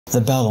The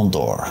Balon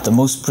d'Or, the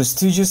most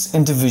prestigious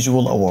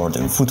individual award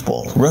in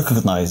football,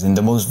 recognizing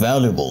the most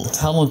valuable,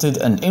 talented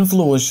and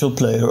influential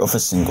player of a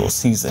single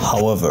season.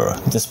 However,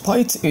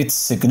 despite its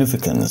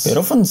significance, it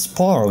often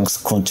sparks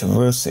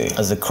controversy,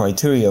 as the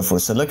criteria for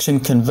selection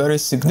can vary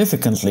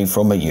significantly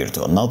from a year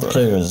to another.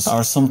 Players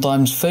are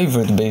sometimes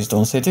favored based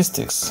on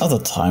statistics, other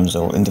times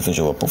on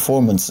individual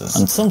performances,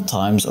 and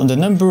sometimes on the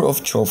number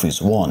of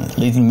trophies won,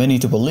 leading many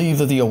to believe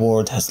that the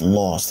award has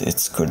lost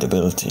its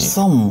credibility.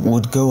 Some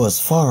would go as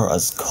far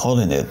as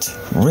calling it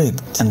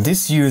rigged, and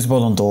this year's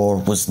Balon d'Or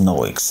was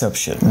no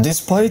exception.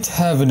 Despite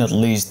having at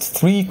least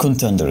 3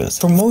 contenders,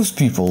 for most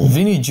people,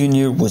 Vini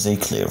Jr. was a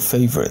clear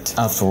favorite.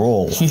 After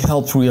all, he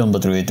helped Real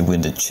Madrid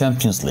win the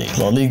Champions League,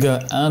 La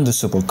Liga and the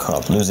Super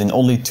Cup, losing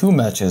only 2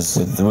 matches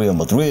with Real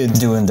Madrid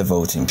during the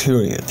voting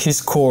period. He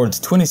scored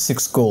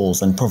 26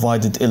 goals and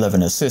provided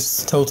 11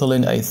 assists,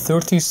 totaling a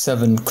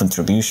 37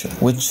 contribution,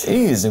 which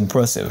is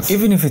impressive.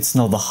 Even if it's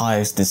not the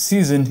highest this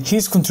season,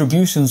 his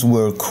contributions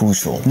were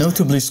crucial,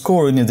 notably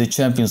scoring in the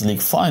Champions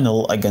League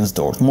final against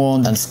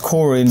Dortmund and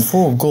scoring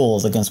 4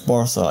 goals against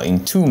Barca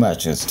in 2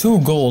 matches. 2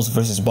 goals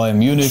versus Bayern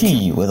Munich.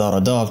 He, without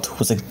a doubt,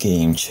 was a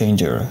game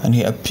changer, and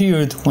he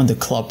appeared when the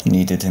club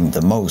needed him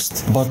the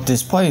most. But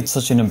despite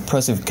such an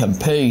impressive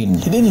campaign,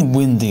 he didn't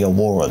win the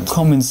award,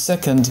 coming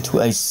second to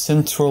a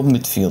central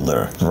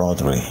midfielder,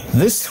 Rodri.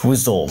 This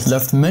result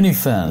left many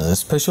fans,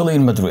 especially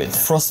in Madrid,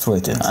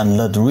 frustrated and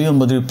led Real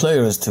Madrid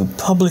players to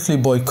publicly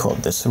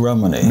boycott the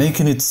ceremony,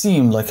 making it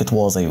seem like it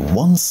was a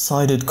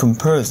one-sided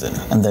comparison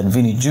and that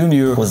Vini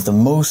Jr. was the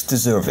most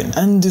deserving,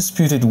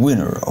 undisputed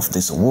winner of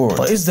this award.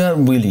 But is that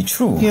really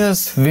true?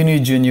 Yes, Vini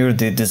Jr.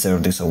 did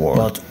deserve this award,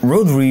 but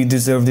Rodri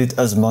deserved it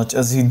as much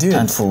as he did,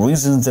 and for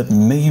reasons that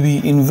may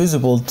be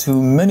invisible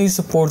to many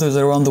supporters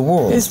around the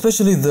world,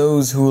 especially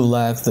those who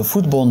lack the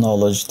football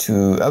knowledge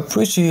to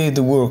appreciate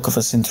the work of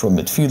a central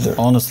midfielder.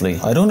 Honestly,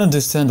 I don't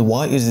understand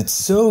why is it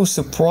so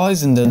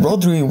surprising that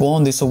Rodri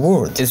won this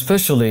award,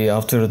 especially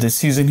after the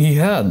season he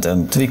had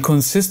and the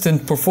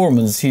consistent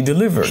performance he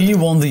delivered. He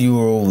won the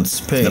Euro with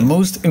Spain, the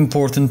most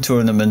important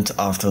tournament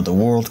after the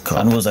World Cup,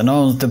 and was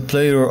announced the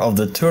player of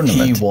the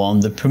tournament. He won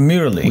the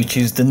Premier League, which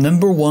is the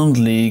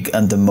 #1 league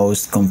and the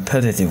most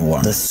competitive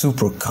one, the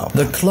Super Cup,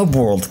 the Club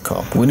World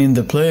Cup, winning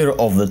the player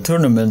of the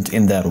tournament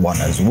in that one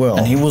as well.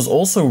 And he was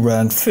also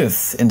ranked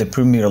 5th in the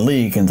Premier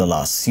League in the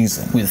last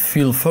season, with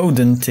Phil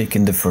Foden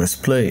taking the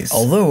first place.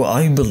 Although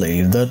I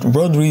believe that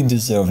Rodri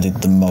deserved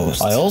it the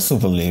most, I also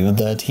believe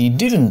that he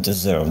didn't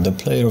deserve the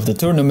player of the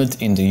tournament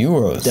in the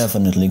Euros.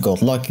 Definitely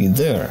got lucky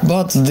there,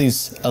 but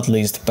this at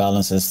least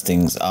balances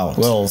things out.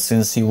 Well,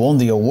 since he won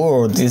the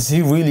award, is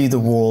he really the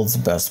world's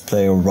best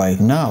player right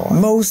now?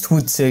 Most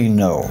would say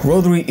no.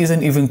 Rodri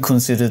isn't even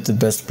considered the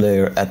best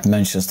player at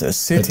Manchester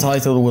City. The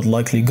title would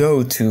likely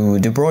go to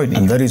De Bruyne,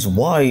 and that is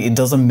why it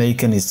doesn't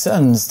make any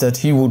sense that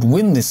he would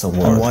win this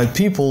award, and why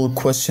people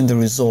question the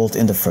result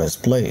in the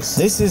first place.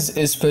 This is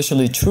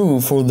especially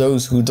true for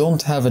those who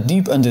don't have a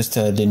deep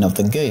understanding of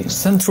the game.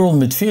 Central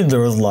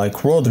midfielders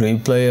like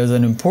Rodri play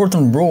an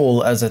important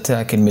role as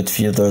attacking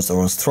midfielders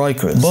or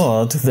strikers,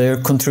 but their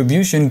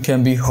contribution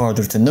can be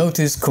harder to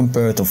notice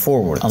compared to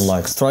forwards,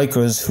 unlike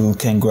strikers who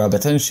can grab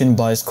attention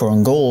by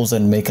scoring goals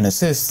and making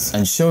assists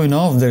and showing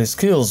off their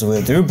skills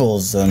with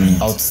dribbles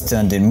and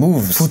outstanding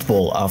moves.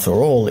 Football, after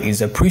all,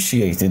 is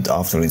appreciated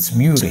after its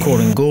beauty.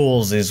 Scoring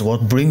goals is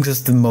what brings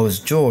us the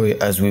most joy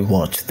as we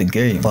watch the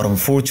game, but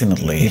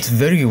unfortunately, it's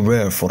very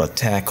rare for a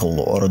tackle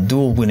or a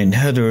duel-winning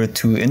header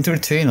to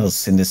entertain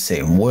us in the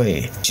same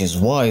way, which is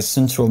why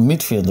central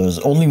midfielders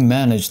only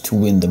manage to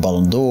win the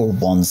Balon d'Or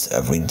once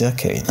every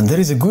decade. And there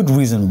is a good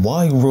reason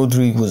why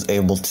Rodri was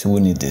able to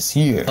win it this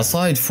year.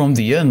 Aside from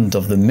the end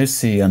of the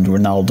Messi and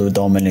Ronaldo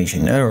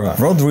domination era,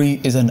 Rodri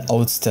is an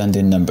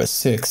outstanding number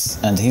 6,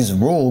 and his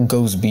role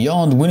goes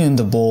beyond winning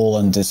the ball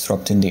and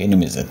disrupting the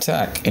enemy's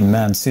attack. In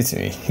Man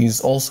City, he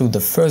is also the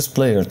first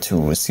player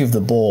to receive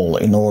the ball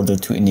in order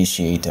to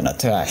initiate an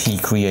attack. He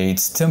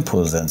creates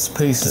tempos and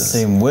spaces, the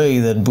same way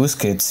that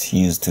Busquets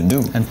used to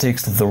do, and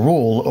takes the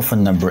role of a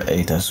number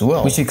 8 as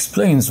well, which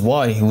explains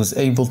why he was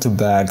able to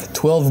bag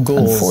 12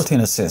 goals and 14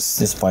 assists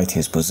despite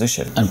his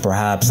position. And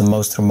perhaps the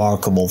most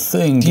remarkable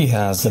thing, he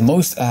has the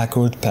most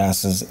accurate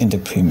passes in the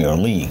Premier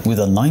League, with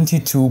a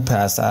 92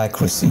 pass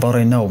accuracy. But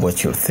I know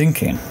what you're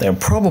thinking. They're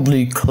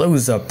probably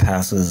close-up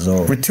passes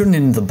or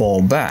returning the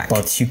ball back,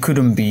 but you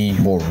couldn't be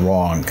more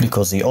wrong,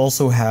 because he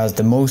also has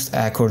the most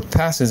accurate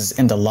passes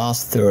in the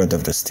last third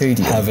of the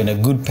stadium. Having a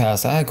good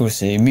pass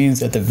accuracy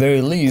means at the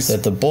very least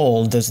that the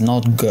ball does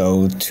not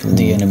go to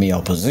the enemy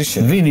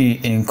opposition. Vini,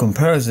 in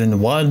comparison,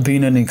 while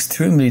being an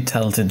extremely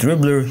talented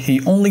dribbler,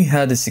 he only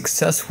had a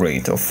success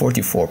rate of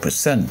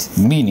 44%,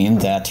 meaning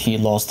that he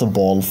lost the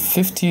ball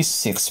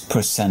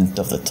 56%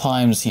 of the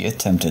times he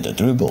attempted a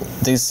dribble.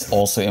 This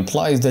also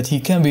implies that he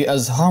can be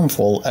as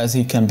harmful as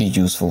he can be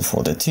useful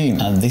for the team,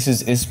 and this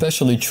is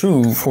especially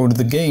true for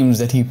the games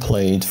that he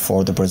played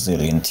for the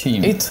Brazilian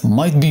team. It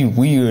might be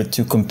weird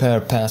to compare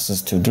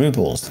passes to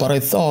dribbles, but I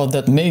thought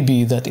that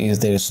maybe that is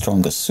their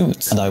strongest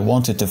suits, and I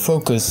wanted to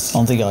focus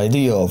on the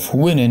idea of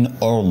winning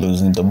or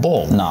losing the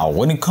ball. Now, Now,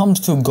 when it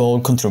comes to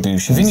goal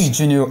contributions, Vini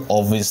Jr.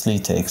 obviously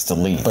takes the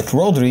lead, but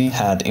Rodri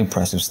had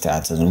impressive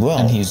stats as well,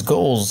 and his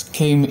goals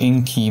came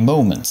in key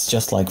moments.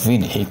 Just like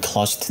Vini, he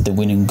clutched the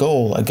winning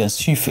goal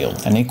against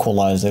Sheffield, an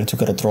equalizer to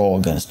get a draw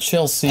against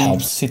Chelsea,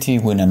 helped City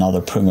win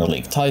another Premier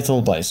League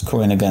title by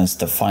scoring against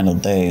the final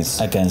days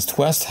against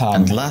West Ham,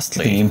 and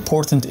lastly, the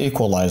important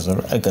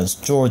equalizer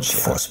against Georgia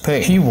for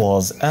Spain. He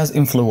was as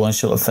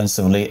influential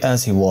offensively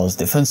as he was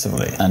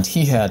defensively, and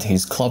he had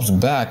his club's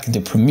back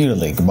the Premier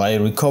League by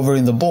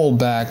recovering the ball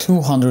back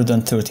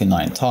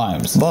 239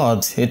 times.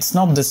 But it's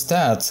not the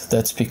stats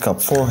that speak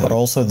up for him, but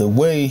also the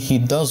way he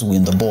does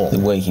win the ball, the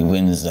way he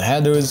wins the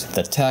headers,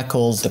 the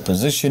tackles, the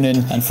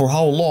positioning, and for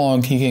how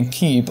long he can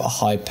keep a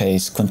high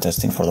pace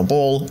contesting for the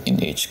ball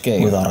in each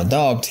game. Without a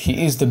doubt,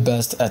 he is the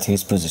best at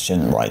his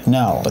position right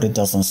now, but it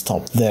doesn't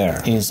stop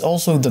there. He is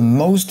also the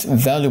most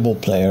valuable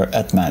player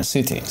at Man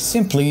City,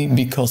 simply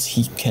because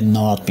he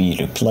cannot be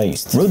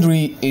replaced.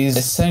 Rodri is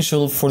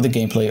essential for the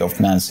gameplay of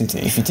Man City.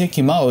 If you take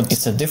him out,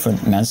 it's a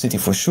different Man City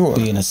for sure.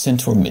 Being a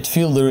central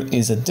midfielder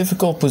is a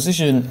difficult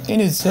position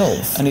in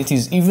itself, and it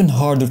is even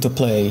harder to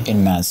play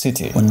in Man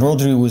City. When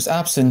Rodri was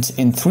absent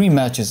in 3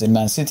 matches in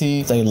Man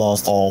City, they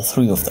lost all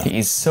 3 of them. He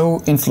is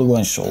so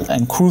influential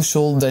and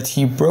crucial that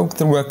he broke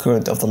the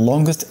record of the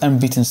longest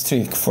unbeaten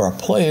streak for a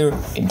player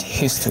in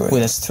history,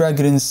 with a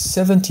staggering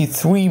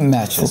 73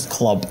 matches for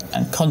club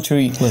and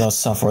country without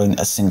suffering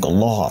a single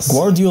loss.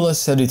 Guardiola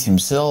said it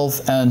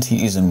himself, and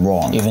he isn't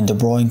wrong. Even De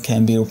Bruyne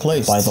can be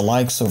replaced by the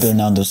likes of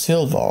Bernardo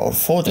Silva or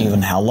Foden.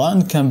 Even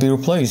Haaland can be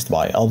replaced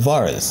by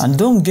Alvarez. And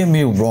don't get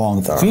me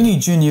wrong there, Vini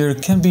Jr.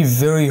 can be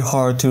very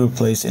hard to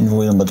replace in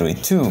Real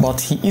Madrid too,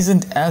 but he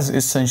isn't as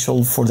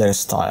essential for their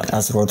style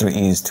as Rodri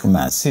is to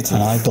Man City.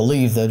 And I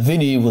believe that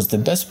Vini was the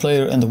best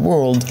player in the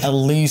world, at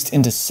least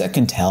in the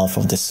second half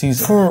of the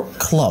season. For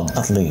club,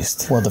 at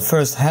least. Well, the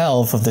first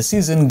half of the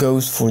season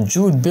goes for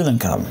Jude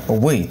Bellingham. But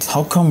wait,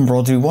 how come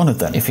Rodri won it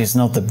then, if he's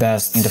not the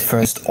best in the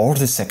first or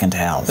the second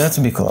half? That's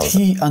because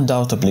he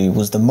undoubtedly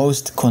was the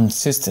most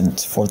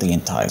consistent for the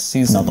entire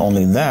season. Not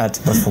only that,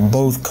 but for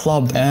both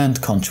club and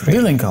country.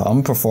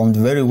 Bellingham performed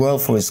very well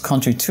for his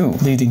country too,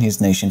 leading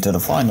his nation to the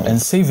final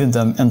and saving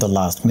them in the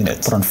last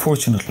minute. But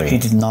unfortunately, he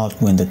did not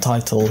win the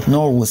title,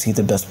 nor was he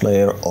the best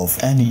player of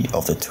any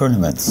of the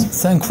tournaments.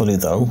 Thankfully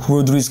though,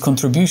 Rodri's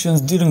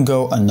contributions didn't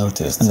go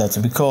unnoticed, and that's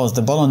because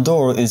the Balon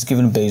d'Or is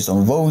given based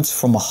on votes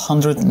from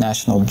 100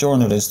 national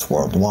journalists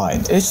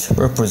worldwide, each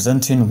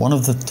representing one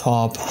of the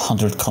top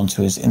 100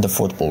 countries in the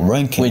football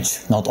ranking, which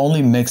not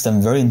only makes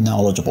them very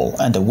knowledgeable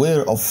and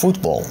aware of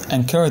football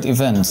and current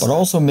events, but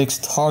also makes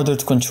it harder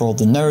to control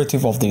the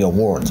narrative of the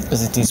award,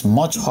 as it is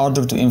much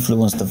harder to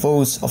influence the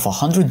votes of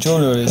 100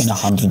 journalists in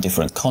 100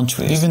 different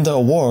countries, giving the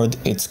award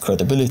its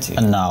credibility.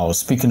 And now,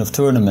 speaking of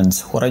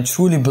tournaments, what I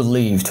truly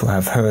believe to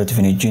have hurt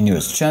Vini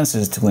Jr.'s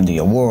chances to win the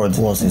award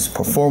was his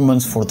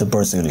performance for the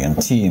Brazilian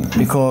team.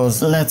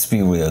 Because, let's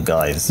be real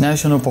guys,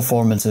 national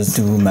performances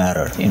do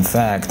matter. In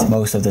fact,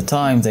 most of the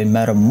time they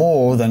matter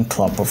more than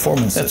club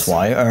performances. That's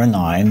why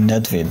R9,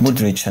 Nedved,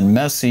 Modric and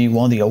Messi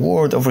won the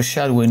award,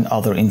 overshadowing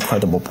other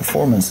incredible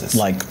performances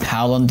like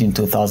Haaland in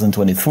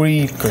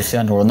 2023,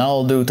 Cristiano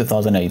Ronaldo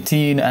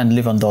 2018 and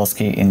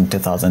Lewandowski in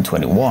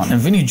 2021.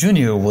 And Vini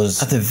Jr.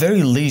 was at the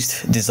very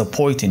least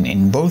disappointing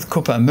in both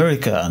Copa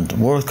America and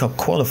World Cup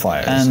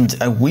qualifiers, and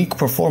a weak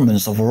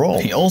performance overall.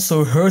 He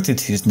also hurted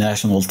his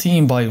national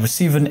team by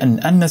receiving an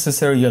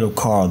unnecessary yellow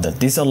card that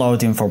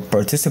disallowed him from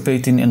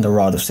participating in the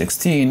round of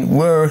 16,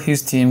 where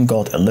his team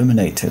got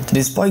eliminated.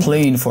 Despite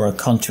playing for a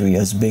country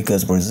as big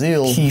as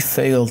Brazil, he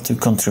failed to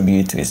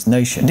contribute to his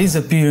nation,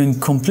 disappearing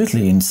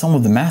completely in some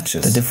of the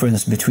matches. The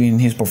difference between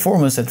his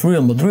performance at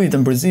Real Madrid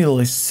and Brazil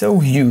is so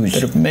huge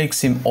that it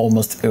makes him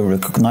almost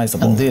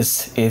irrecognizable. And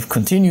this, if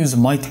continues,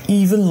 might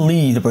even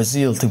lead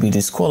Brazil to be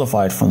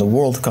disqualified from the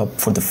World Cup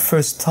for the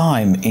first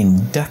time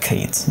in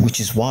decades, which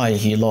is why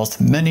he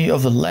lost many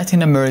of the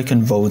Latin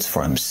American votes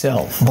for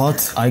himself.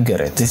 But I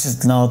get it, this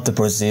is not the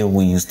Brazil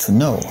we used to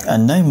know,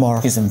 and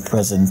Neymar isn't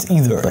present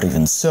either. But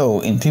even so,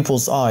 in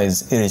people's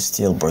eyes, it is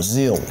still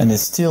Brazil, and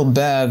it's still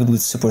bagged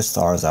with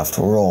superstars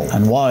after all.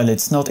 And while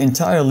it's not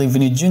entirely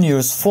Vini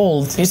Jr.'s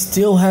fault, it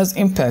still has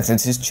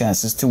impacted his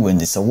chances to win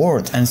this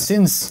award. And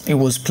since it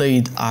was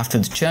played after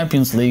the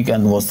Champions League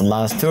and was the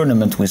last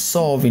tournament we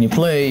saw Vini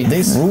play,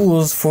 this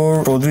rules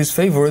for Rodri's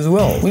favor as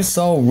well. We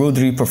saw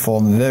Rodri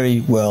perform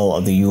very well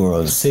at the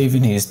Euros,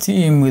 saving his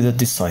team with a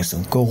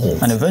decisive goal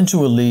and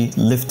eventually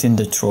lifting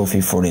the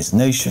trophy for his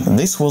nation. And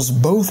this was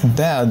both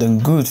bad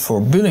and good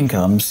for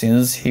Bellingham,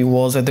 since he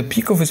was at the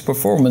peak of his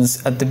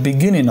performance at the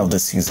beginning of the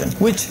season,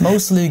 which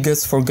mostly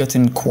gets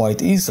forgotten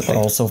quite easily, but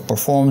also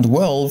performed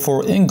well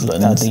for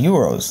England at the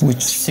Euros,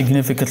 which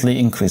significantly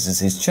increases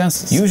his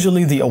chances.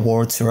 Usually the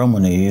award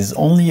ceremony is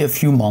only a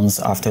few months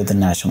after the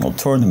national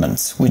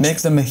tournaments, which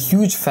makes them a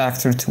huge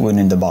factor to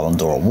winning the Balon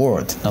d'Or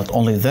award. Not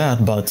only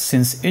that, but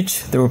since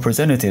the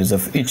representatives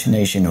of each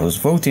nation was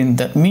voting,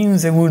 that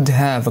means they would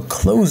have a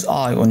close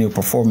eye on your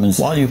performance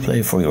while you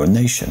play for your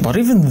nation. But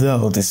even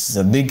though this is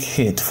a big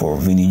hit for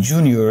Vini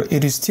Jr.,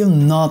 it is still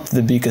not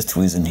the biggest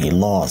reason he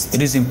lost.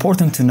 It is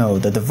important important to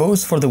note that the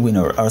votes for the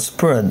winner are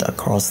spread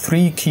across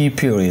 3 key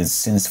periods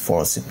since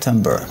 4th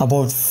September.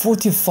 About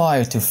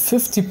 45 to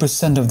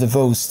 50% of the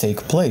votes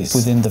take place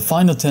within the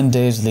final 10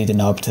 days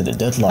leading up to the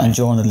deadline, and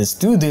journalists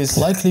do this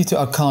likely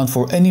to account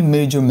for any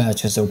major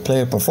matches or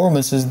player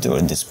performances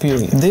during this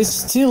period. This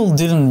still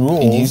didn't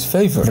rule in his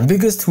favor. The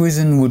biggest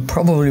reason would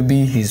probably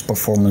be his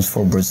performance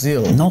for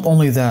Brazil. Not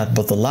only that,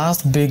 but the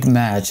last big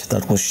match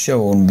that was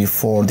shown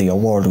before the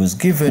award was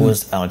given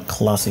was El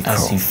Clasico,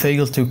 as he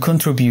failed to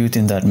contribute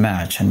in that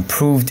match and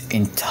proved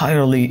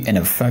entirely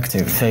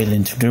ineffective,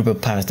 failing to dribble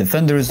past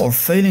defenders or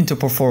failing to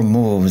perform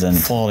moves and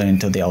falling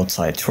into the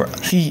outside trap.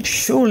 He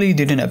surely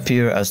didn't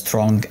appear as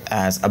strong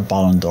as a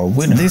Balon d'Or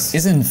winner. This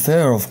isn't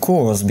fair, of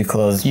course,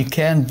 because you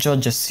can't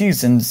judge a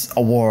season's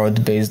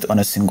award based on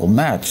a single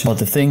match. But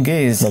the thing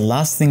is, the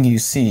last thing you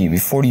see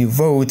before you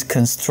vote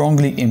can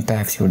strongly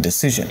impact your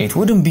decision. It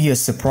wouldn't be a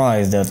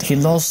surprise that he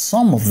lost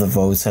some of the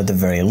votes at the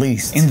very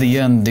least. In the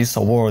end, this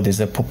award is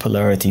a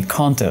popularity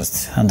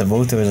contest, and the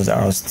voters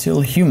are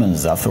still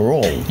humans after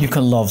all. You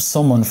can love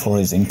someone for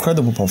his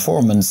incredible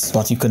performance,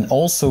 but you can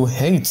also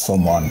hate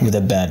someone with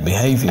a bad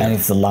behavior. And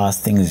if the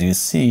last things you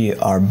see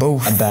are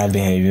both a bad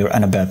behavior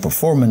and a bad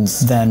performance,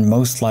 then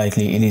most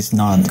likely it is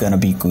not gonna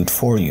be good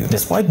for you.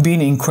 Despite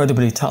being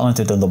incredibly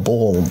talented on the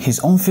ball, his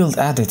on-field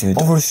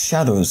attitude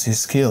overshadows his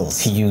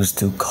skills. He used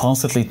to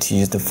constantly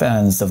tease the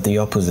fans of the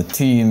opposite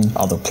team,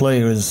 other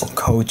players,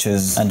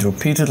 coaches, and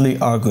repeatedly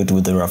argued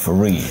with the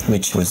referee,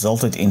 which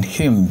resulted in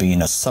him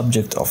being a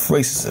subject of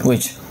racism,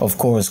 which of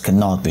course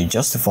cannot be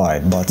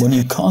justified. But when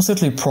you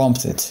constantly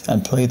prompt it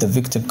and play the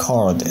victim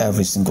card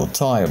every single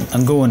time,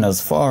 and going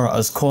as far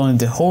as calling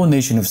the whole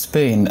nation of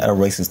Spain a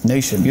racist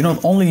nation, you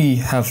not only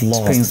have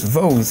lost Spain's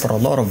votes, but a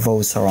lot of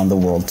votes around the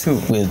world too.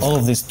 With all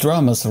of this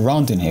drama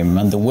surrounding him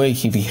and the way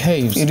he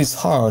behaves, it is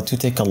hard to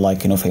take a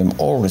liking of him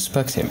or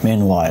respect him.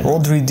 Meanwhile,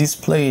 Rodri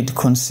displayed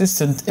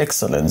consistent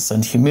excellence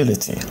and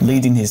humility,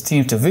 leading his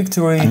team to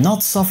victory and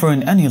not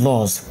suffering any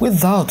loss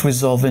without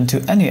resolving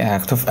to any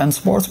act of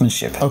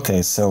unsportsmanship.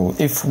 Okay, so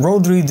if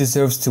Rodri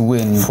deserves to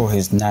win for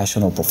his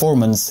national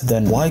performance,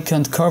 then why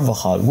can't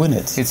Carvajal win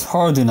it? It's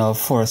hard enough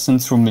for a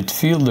central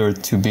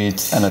midfielder to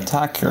beat an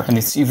attacker, and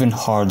it's even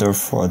harder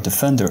for a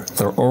defender.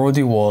 There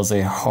already was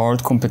a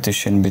hard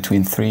competition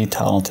between 3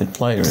 talented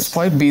players.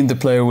 Despite being the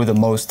player with the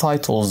most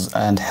titles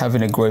and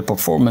having a great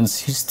performance,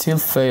 he still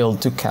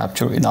failed to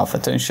capture enough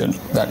attention.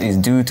 That is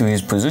due to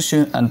his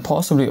position and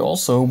possibly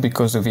also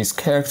because of his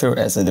character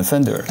as a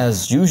defender.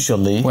 As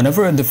usually,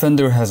 whenever a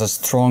defender has a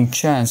strong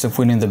chance of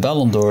winning the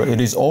Balon d'Or,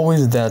 it is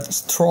always that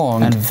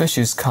strong and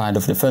vicious kind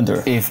of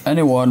defender. If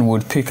anyone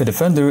would pick a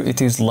defender,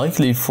 it is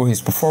likely for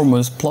his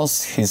performance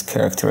plus his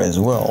character as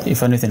well.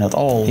 If anything at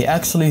all, he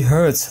actually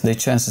hurts the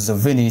chances of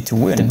Vini to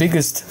win. The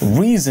biggest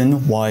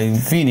reason why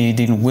Vini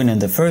didn't win in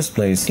the first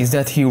place is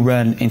that he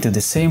ran into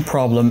the same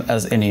problem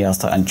as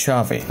Iniesta and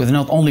Xavi, with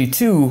not only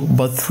 2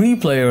 but 3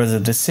 players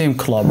of the same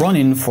club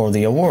running for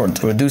the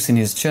award, reducing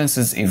his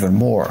chances even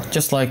more.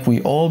 Just like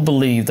we all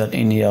believe that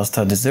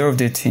Iniesta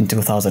deserved it in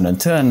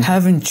 2010,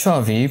 having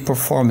Xavi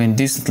performing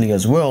decently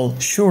as well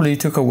surely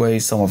took away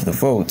some of the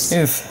votes.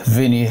 If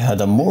Vini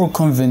had a more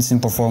convincing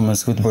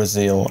performance with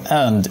Brazil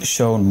and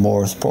shown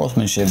more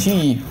sportsmanship,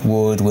 he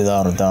would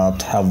without a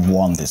doubt have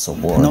won this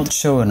award. Not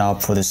showing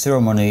up for the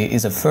ceremony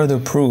is a further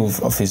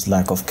proof of his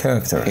lack of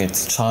character.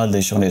 It's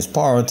childish on his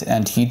part,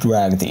 and he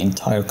dragged the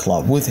entire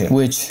club with him,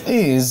 which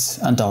is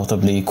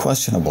undoubtedly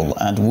questionable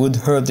and would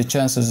hurt the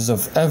chances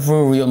of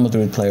every Real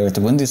Madrid player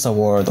to win this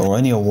award or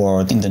any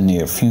award in the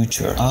near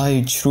future.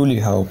 I truly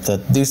hope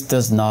that this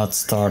does not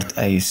start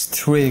a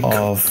streak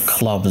of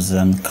clubs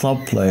and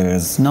club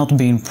players not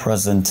being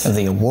present at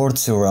the award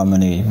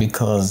ceremony,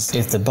 because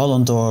if the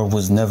Balon d'Or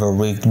was never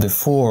rigged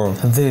before,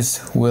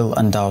 this will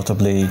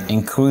undoubtedly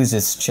increase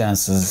its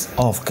chances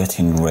of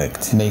getting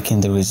rigged,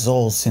 making the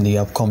results in the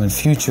upcoming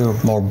future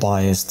more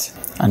biased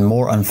and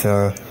more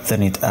unfair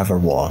than it ever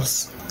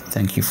was.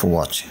 Thank you for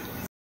watching.